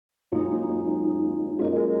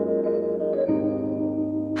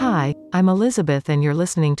I'm Elizabeth and you're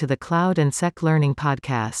listening to the Cloud and Sec Learning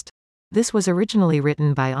Podcast. This was originally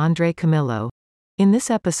written by Andre Camillo. In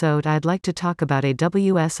this episode I'd like to talk about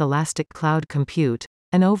AWS Elastic Cloud Compute,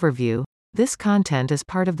 an overview. This content is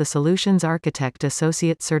part of the Solutions Architect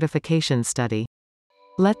Associate Certification Study.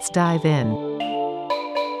 Let's dive in.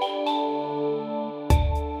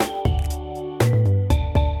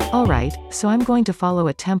 Alright, so I'm going to follow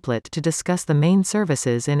a template to discuss the main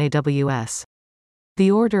services in AWS. The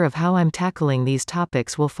order of how I'm tackling these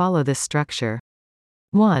topics will follow this structure.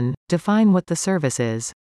 1. Define what the service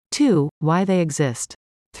is. 2. Why they exist.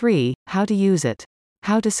 3. How to use it.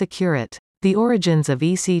 How to secure it. The origins of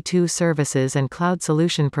EC2 services and cloud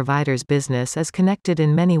solution providers business is connected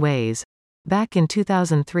in many ways. Back in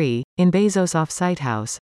 2003, in Bezos' off-site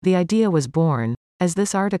house, the idea was born, as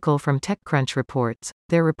this article from TechCrunch reports.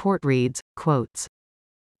 Their report reads, quotes,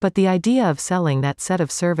 "But the idea of selling that set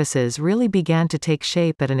of services really began to take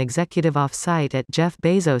shape at an executive off-site at Jeff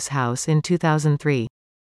Bezos' house in 2003.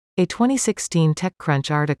 A 2016 TechCrunch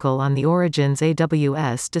article on the origins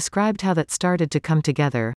AWS described how that started to come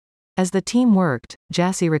together. As the team worked,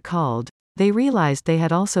 Jassy recalled, they realized they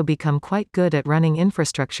had also become quite good at running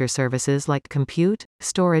infrastructure services like compute,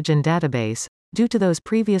 storage and database, due to those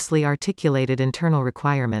previously articulated internal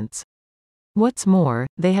requirements. What's more,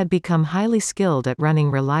 they had become highly skilled at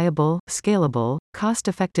running reliable, scalable,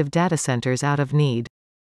 cost-effective data centers out of need.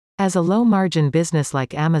 As a low-margin business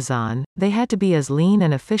like Amazon, they had to be as lean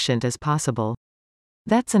and efficient as possible.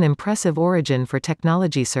 That's an impressive origin for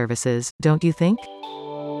technology services, don't you think?"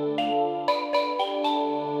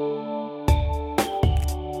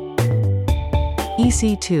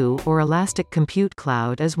 EC2, or Elastic Compute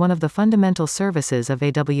Cloud, is one of the fundamental services of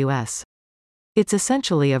AWS. It's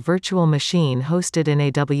essentially a virtual machine hosted in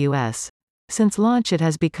AWS. Since launch it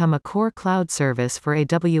has become a core cloud service for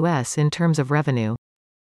AWS in terms of revenue.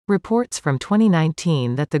 Reports from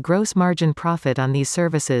 2019 that the gross margin profit on these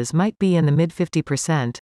services might be in the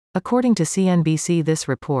mid-50%. According to CNBC, this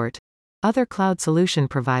report, other cloud solution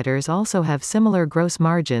providers also have similar gross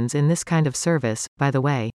margins in this kind of service, by the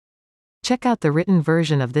way. Check out the written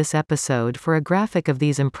version of this episode for a graphic of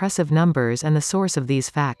these impressive numbers and the source of these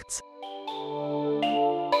facts.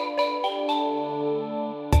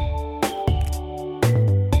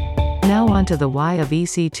 Now on to the why of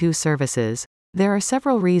EC2 services. There are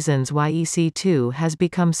several reasons why EC2 has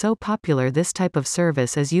become so popular. This type of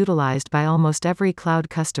service is utilized by almost every cloud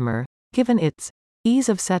customer, given its ease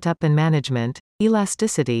of setup and management,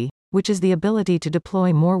 elasticity, which is the ability to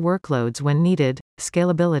deploy more workloads when needed,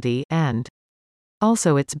 scalability, and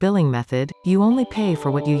also its billing method. You only pay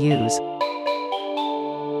for what you use.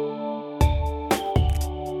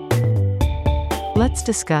 Let's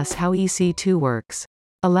discuss how EC2 works.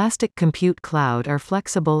 Elastic Compute Cloud are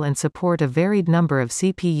flexible and support a varied number of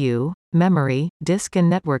CPU, memory, disk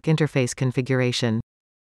and network interface configuration.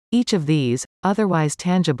 Each of these, otherwise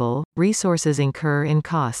tangible, resources incur in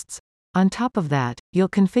costs. On top of that, you'll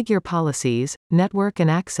configure policies, network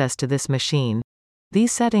and access to this machine.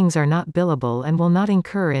 These settings are not billable and will not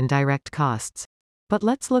incur in direct costs. But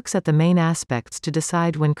let's look at the main aspects to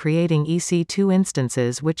decide when creating EC2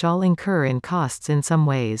 instances, which all incur in costs in some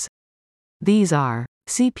ways. These are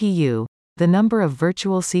CPU, the number of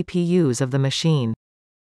virtual CPUs of the machine.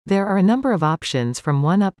 There are a number of options from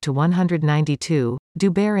 1 up to 192. Do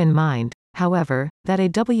bear in mind, however, that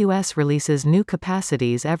AWS releases new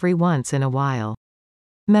capacities every once in a while.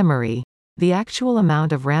 Memory, the actual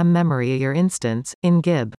amount of RAM memory your instance, in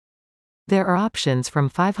GB. There are options from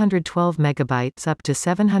 512 megabytes up to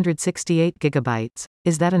 768 gigabytes.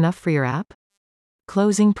 Is that enough for your app?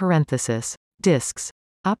 Closing parenthesis. Disks.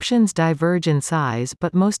 Options diverge in size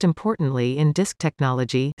but most importantly in disk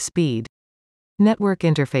technology, speed. Network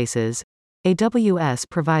interfaces. AWS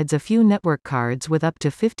provides a few network cards with up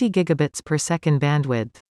to 50 gigabits per second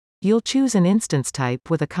bandwidth. You'll choose an instance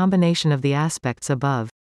type with a combination of the aspects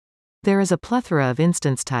above. There is a plethora of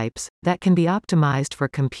instance types that can be optimized for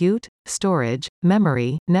compute, storage,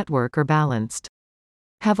 memory, network or balanced.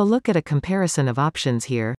 Have a look at a comparison of options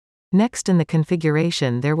here. Next in the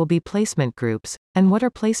configuration there will be placement groups. And what are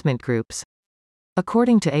placement groups?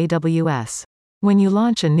 According to AWS, when you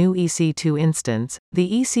launch a new EC2 instance, the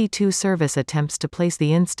EC2 service attempts to place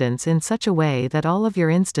the instance in such a way that all of your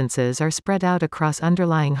instances are spread out across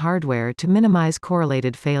underlying hardware to minimize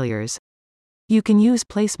correlated failures. You can use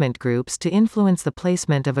placement groups to influence the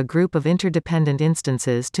placement of a group of interdependent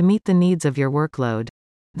instances to meet the needs of your workload.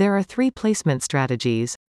 There are 3 placement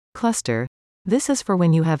strategies. Cluster. This is for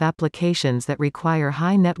when you have applications that require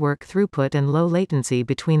high network throughput and low latency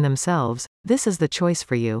between themselves. This is the choice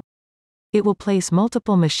for you. It will place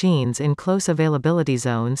multiple machines in close availability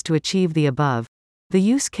zones to achieve the above. The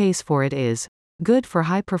use case for it is good for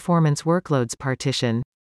high-performance workloads partition.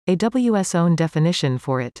 AWS' own definition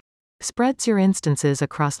for it spreads your instances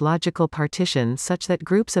across logical partitions such that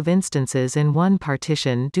groups of instances in one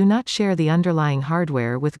partition do not share the underlying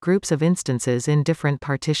hardware with groups of instances in different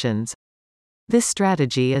partitions. This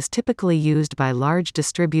strategy is typically used by large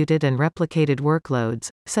distributed and replicated workloads,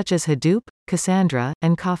 such as Hadoop, Cassandra,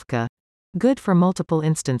 and Kafka. Good for multiple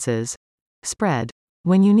instances. Spread.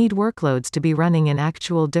 When you need workloads to be running in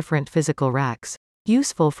actual different physical racks.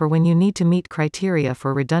 Useful for when you need to meet criteria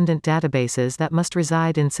for redundant databases that must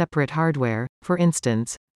reside in separate hardware, for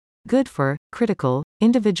instance. Good for critical,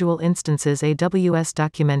 individual instances. AWS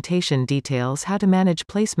documentation details how to manage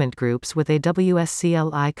placement groups with AWS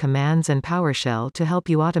CLI commands and PowerShell to help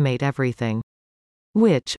you automate everything.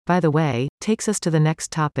 Which, by the way, takes us to the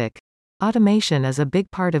next topic. Automation is a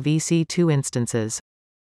big part of EC2 instances.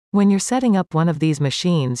 When you're setting up one of these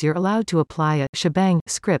machines, you're allowed to apply a shebang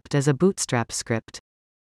script as a bootstrap script.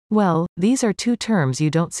 Well, these are two terms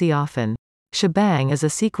you don't see often. Shebang is a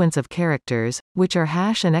sequence of characters, which are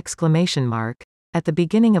hash and exclamation mark, at the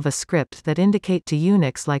beginning of a script that indicate to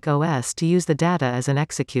Unix like OS to use the data as an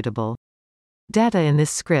executable. Data in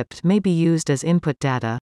this script may be used as input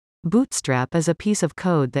data. Bootstrap is a piece of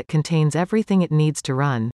code that contains everything it needs to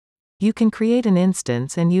run. You can create an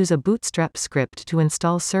instance and use a bootstrap script to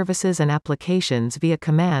install services and applications via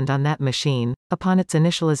command on that machine, upon its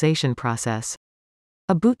initialization process.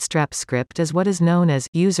 A bootstrap script is what is known as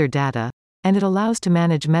user data, and it allows to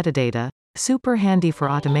manage metadata, super handy for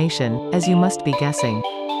automation, as you must be guessing.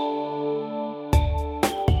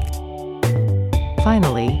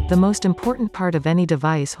 Finally, the most important part of any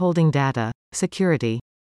device holding data, security.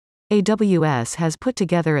 AWS has put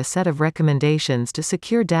together a set of recommendations to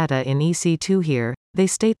secure data in EC2 here. They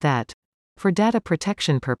state that, for data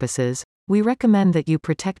protection purposes, we recommend that you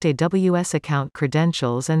protect AWS account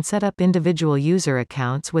credentials and set up individual user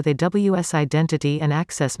accounts with AWS Identity and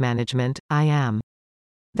Access Management, IAM.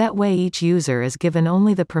 That way each user is given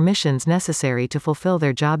only the permissions necessary to fulfill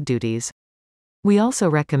their job duties. We also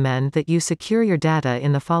recommend that you secure your data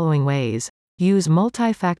in the following ways. Use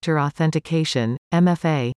multi-factor authentication,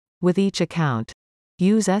 MFA, with each account.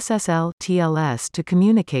 Use SSL, TLS to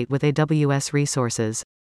communicate with AWS resources.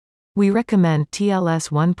 We recommend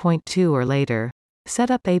TLS 1.2 or later.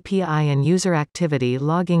 Set up API and user activity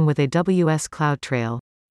logging with AWS CloudTrail.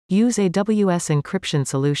 Use AWS encryption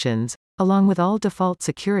solutions, along with all default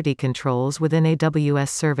security controls within AWS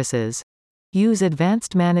services. Use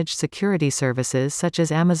advanced managed security services such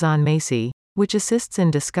as Amazon Macie, which assists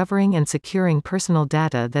in discovering and securing personal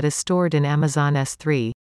data that is stored in Amazon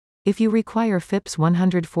S3. If you require FIPS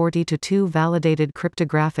 140-2 validated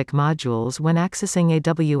cryptographic modules when accessing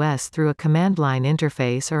AWS through a command line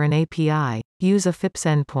interface or an API, use a FIPS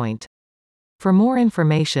endpoint. For more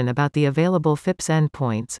information about the available FIPS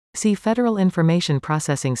endpoints, see Federal Information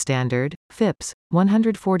Processing Standard, FIPS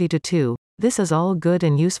 140-2. This is all good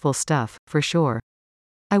and useful stuff, for sure.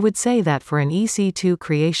 I would say that for an EC2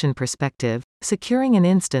 creation perspective, securing an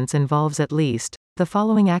instance involves at least the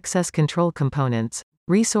following access control components.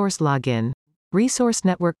 Resource login. Resource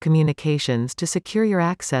network communications. To secure your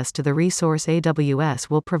access to the resource, AWS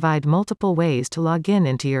will provide multiple ways to log in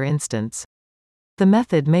into your instance. The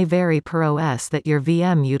method may vary per OS that your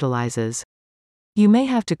VM utilizes. You may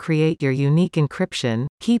have to create your unique encryption,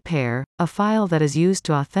 key pair, a file that is used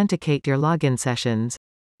to authenticate your login sessions.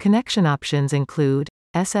 Connection options include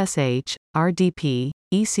SSH, RDP,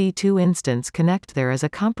 EC2 Instance Connect. There is a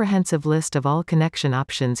comprehensive list of all connection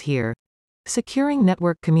options here. Securing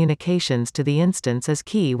network communications to the instance is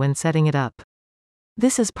key when setting it up.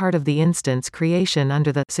 This is part of the instance creation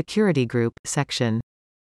under the Security Group section.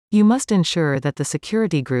 You must ensure that the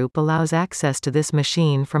security group allows access to this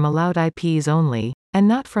machine from allowed IPs only, and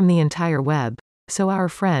not from the entire web, so our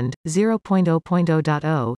friend,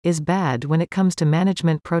 0.0.0.0, is bad when it comes to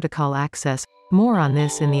management protocol access. More on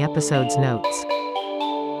this in the episode's notes.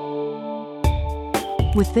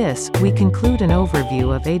 With this, we conclude an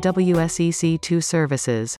overview of AWS EC2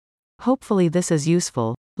 services. Hopefully this is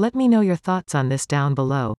useful. Let me know your thoughts on this down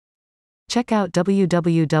below. Check out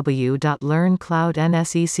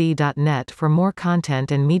www.learncloudnsec.net for more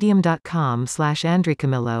content and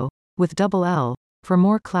medium.com/AndreCamillo, with double L, for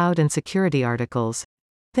more cloud and security articles.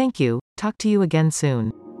 Thank you. Talk to you again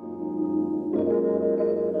soon.